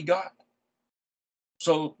anything we got.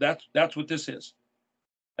 So that's what this is.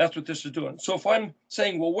 That's what this is doing. So if I'm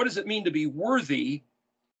saying, well, what does it mean to be worthy?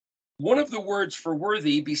 One of the words for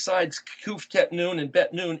worthy, besides kuf tet nun and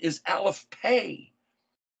bet nun, is aleph pei.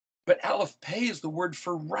 But aleph pei is the word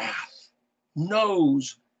for wrath,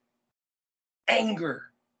 nose, anger.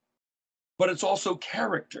 But it's also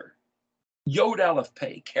character. Yod aleph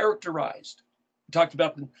pei, characterized. We talked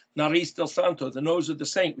about the nariz del santo, the nose of the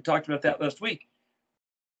saint. We talked about that last week.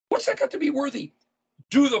 What's that got to be worthy?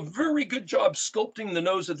 Do the very good job sculpting the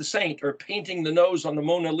nose of the saint or painting the nose on the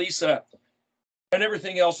Mona Lisa, and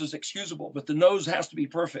everything else is excusable, but the nose has to be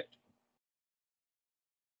perfect.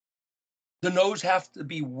 The nose has to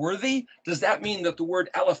be worthy? Does that mean that the word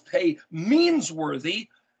aleph pei means worthy,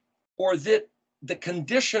 or that the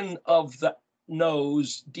condition of the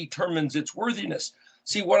nose determines its worthiness?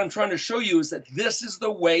 See, what I'm trying to show you is that this is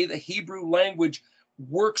the way the Hebrew language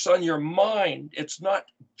works on your mind. It's not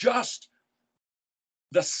just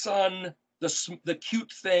the sun, the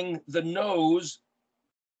cute thing, the nose.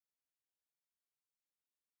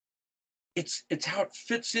 It's how it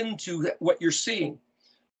fits into what you're seeing.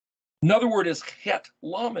 Another word is het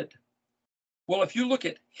lamed. Well, if you look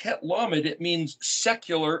at het lamed, it means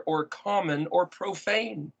secular or common or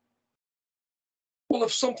profane. Well,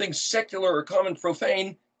 if something's secular or common,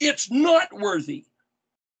 profane, it's not worthy.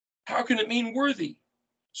 How can it mean worthy?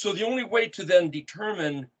 So the only way to then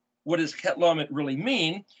determine what does het lamed really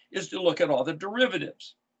mean is to look at all the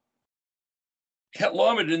derivatives. Het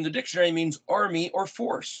lamed in the dictionary means army or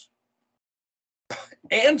force,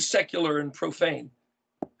 and secular and profane.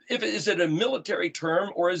 Is it a military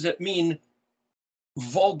term, or does it mean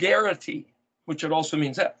vulgarity, which it also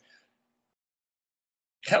means that?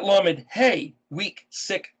 Het lamed, hey, weak,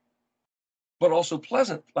 sick, but also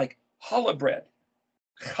pleasant, like challah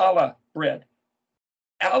bread.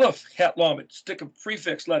 Aleph het lamed, stick a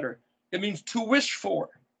prefix letter. It means to wish for.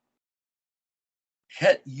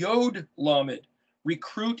 Het yod lamed,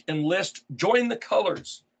 recruit, enlist, join the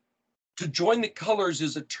colors. To join the colors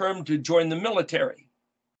is a term to join the military.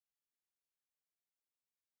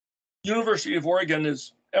 University of Oregon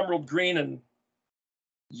is emerald green and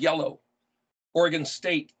yellow. Oregon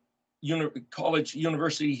State College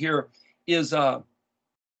University here is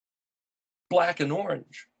black and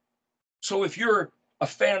orange. So if you're a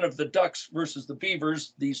fan of the Ducks versus the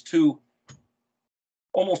Beavers, these two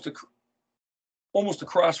almost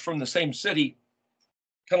across from the same city,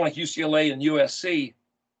 kind of like UCLA and USC,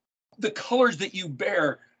 the colors that you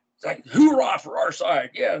bear, it's like hoorah for our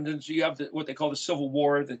side. Yeah, and then so you have what they call the Civil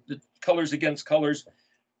War, the colors against colors.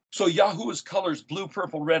 So Yahuwah's colors, blue,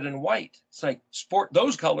 purple, red, and white. It's like sport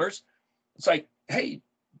those colors. It's like, hey,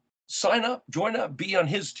 sign up, join up, be on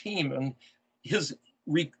his team, and his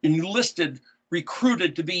enlisted,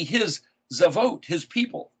 recruited to be his zavot, his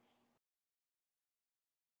people.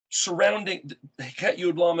 Surrounding Het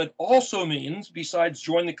Yod Lamed also means, besides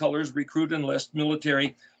join the colors, recruit, enlist,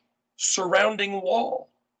 military, surrounding wall.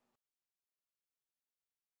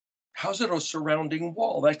 How's it a surrounding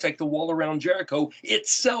wall? That's like the wall around Jericho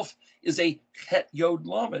itself is a Het Yod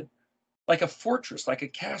Lamed, like a fortress, like a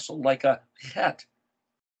castle, like a het.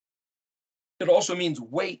 It also means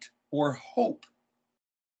wait or hope.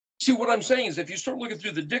 See, what I'm saying is if you start looking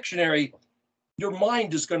through the dictionary, your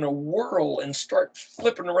mind is going to whirl and start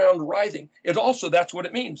flipping around, writhing. It also, that's what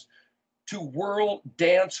it means. To whirl,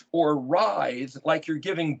 dance, or writhe like you're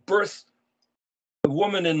giving birth. The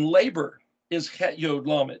woman in labor is Het Yod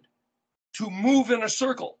Lamed. To move in a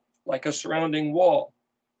circle, like a surrounding wall.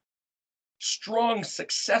 Strong,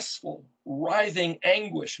 successful, writhing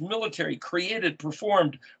anguish, military, created,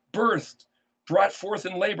 performed, birthed, brought forth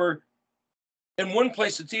in labor. In one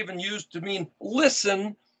place, it's even used to mean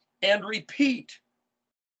listen and repeat.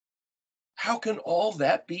 How can all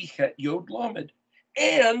that be Het Yod Lamed?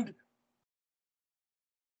 And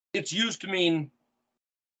it's used to mean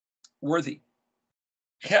worthy.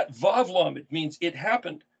 Het Vav Lamed means it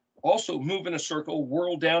happened. Also, move in a circle,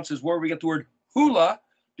 whirl, dance is where we get the word hula,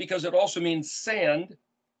 because it also means sand,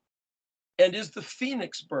 and is the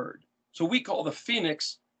phoenix bird. So we call the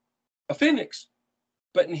phoenix a phoenix,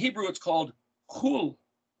 but in Hebrew it's called hul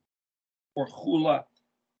or hula.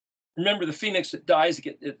 Remember, the phoenix that dies,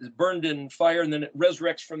 it is burned in fire, and then it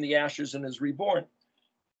resurrects from the ashes and is reborn.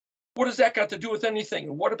 What does that got to do with anything?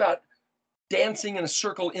 And what about dancing in a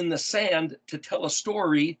circle in the sand to tell a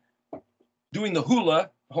story, doing the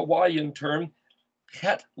hula, Hawaiian term,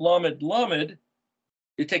 Het Lamed Lamed?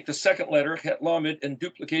 You take the second letter, Het Lamed, and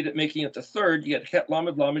duplicate it, making it the third. You get Het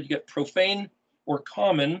Lamed Lamed, you get profane or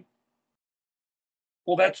common.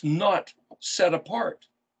 Well, that's not set apart.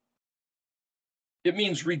 It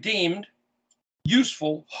means redeemed,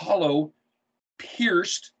 useful, hollow,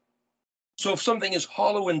 pierced. So if something is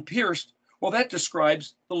hollow and pierced, well, that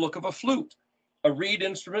describes the look of a flute. A reed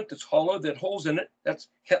instrument that's hollow, that holes in it, that's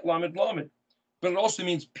Het Lamed Lamed. But it also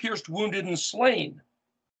means pierced, wounded, and slain.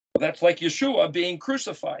 Well, that's like Yeshua being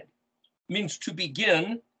crucified. It means to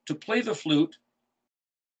begin, to play the flute.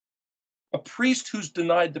 A priest who's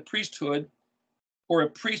denied the priesthood, or a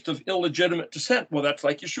priest of illegitimate descent. Well, that's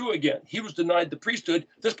like Yeshua again. He was denied the priesthood.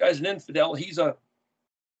 This guy's an infidel. He's a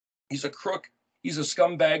crook. He's a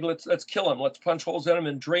scumbag. Let's kill him. Let's punch holes in him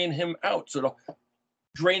and drain him out. So to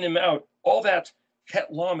drain him out, all that Het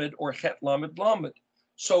Lamed or Het Lamed Lamed.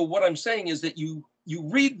 So what I'm saying is that you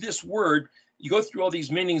read this word, you go through all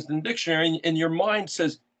these meanings in the dictionary, and your mind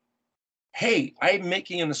says, hey, I'm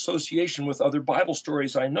making an association with other Bible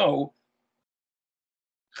stories I know.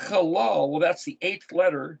 Halal, well, that's the eighth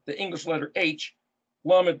letter, the English letter H.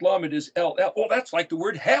 Lamed Lamed is LL. Oh, that's like the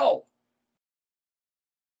word hell.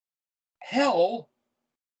 Hell,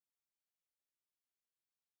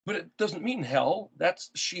 but it doesn't mean hell. That's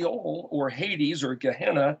Sheol or Hades or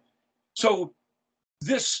Gehenna. So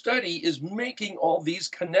this study is making all these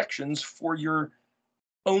connections for your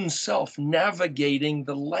own self, navigating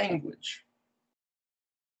the language.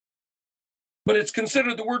 But it's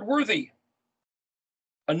considered the word worthy.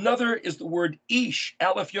 Another is the word ish,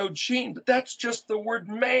 aleph yod shin, but that's just the word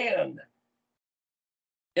man.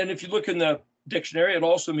 And if you look in the dictionary, it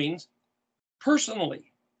also means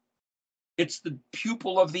personally. It's the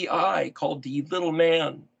pupil of the eye called the little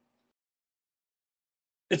man.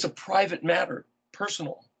 It's a private matter,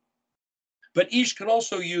 personal. But ish can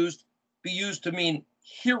also be used to mean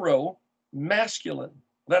hero, masculine.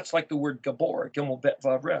 That's like the word gabor, gimel bet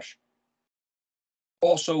vav resh.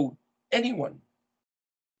 Also anyone.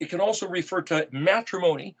 It can also refer to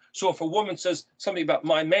matrimony. So if a woman says something about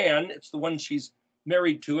my man, it's the one she's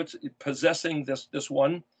married to, it's possessing this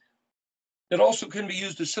one. It also can be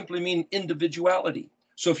used to simply mean individuality.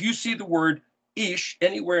 So if you see the word ish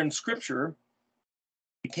anywhere in scripture,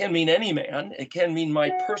 it can mean any man. It can mean my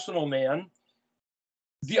personal man.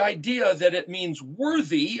 The idea that it means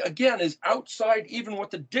worthy, again, is outside even what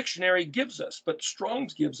the dictionary gives us, but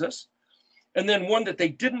Strong's gives us. And then one that they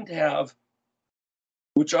didn't have,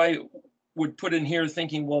 which I would put in here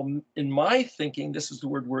thinking, well, in my thinking, this is the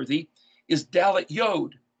word worthy, is dalet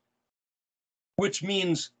yod, which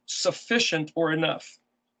means sufficient or enough.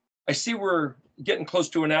 I see we're getting close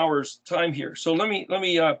to an hour's time here. So let me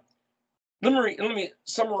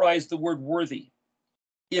summarize the word worthy.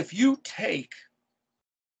 If you take,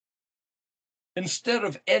 instead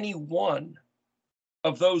of any one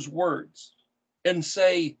of those words, and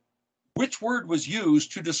say, which word was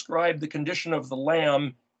used to describe the condition of the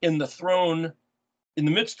Lamb in the throne, in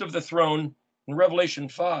the midst of the throne in Revelation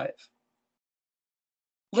 5?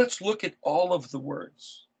 Let's look at all of the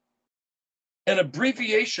words. An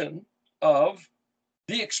abbreviation of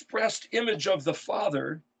the expressed image of the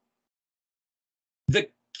Father, the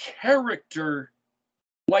character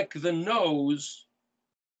like the nose,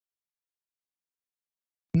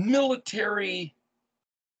 military,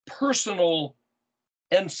 personal,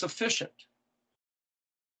 and sufficient.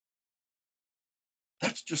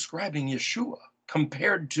 That's describing Yeshua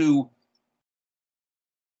compared to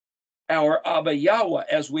our Abba Yahweh,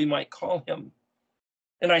 as we might call him.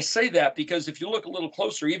 And I say that because if you look a little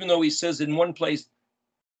closer, even though he says in one place,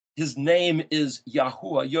 his name is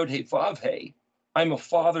Yahuwah, Yod-He Vav-He, I'm a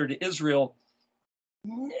father to Israel,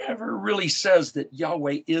 never really says that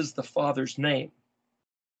Yahweh is the Father's name.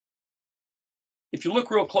 If you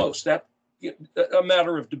look real close, that's a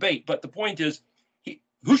matter of debate. But the point is,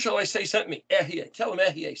 who shall I say sent me? Ehiyah. Tell him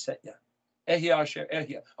Ehiyah sent you. Ehiyah Asher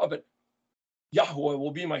Ehiyah. Oh, but Yahweh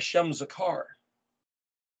will be my Shem Zakar.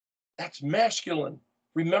 That's masculine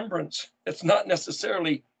remembrance. It's not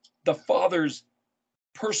necessarily the Father's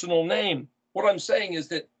personal name. What I'm saying is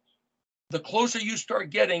that the closer you start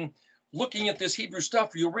getting, looking at this Hebrew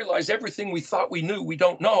stuff, you'll realize everything we thought we knew, we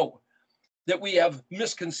don't know, that we have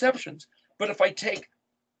misconceptions. But if I take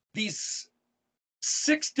these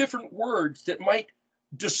 6 different words that might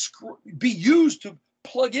be used to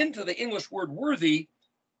plug into the English word worthy,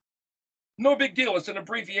 no big deal. It's an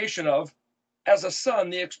abbreviation of, as a son,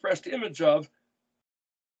 the expressed image of,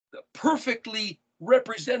 perfectly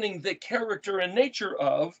representing the character and nature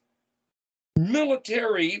of,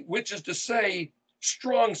 military, which is to say,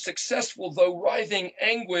 strong, successful, though writhing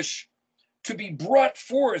anguish, to be brought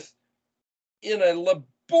forth in a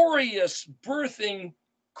laborious birthing,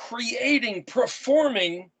 creating,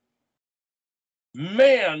 performing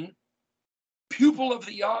man, pupil of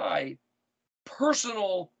the eye,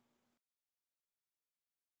 personal,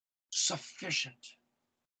 sufficient,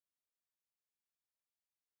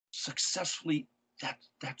 successfully,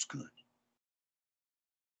 that's good.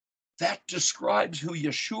 That describes who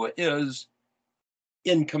Yeshua is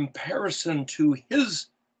in comparison to his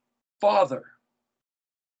Father.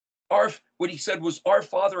 What he said was our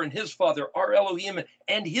Father and his Father, our Elohim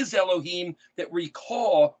and his Elohim, that we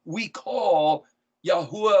call Yahuwah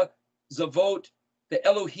Zavot, the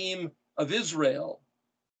Elohim of Israel.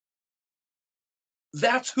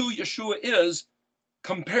 That's who Yeshua is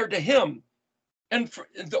compared to him. And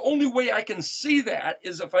the only way I can see that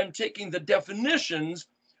is if I'm taking the definitions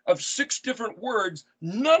of 6 different words,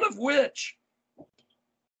 none of which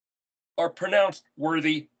are pronounced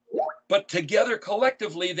worthy, but together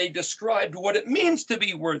collectively they described what it means to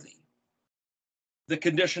be worthy, the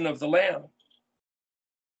condition of the Lamb.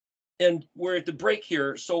 And we're at the break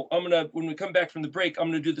here, so when we come back from the break, I'm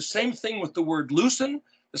gonna do the same thing with the word loosen,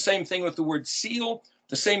 the same thing with the word seal,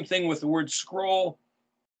 the same thing with the word scroll,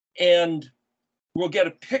 and we'll get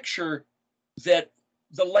a picture that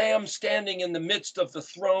the Lamb standing in the midst of the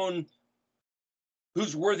throne,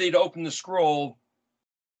 who's worthy to open the scroll,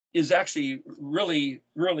 is actually really,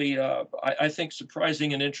 I think,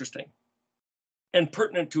 surprising and interesting and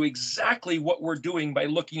pertinent to exactly what we're doing by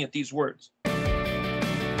looking at these words.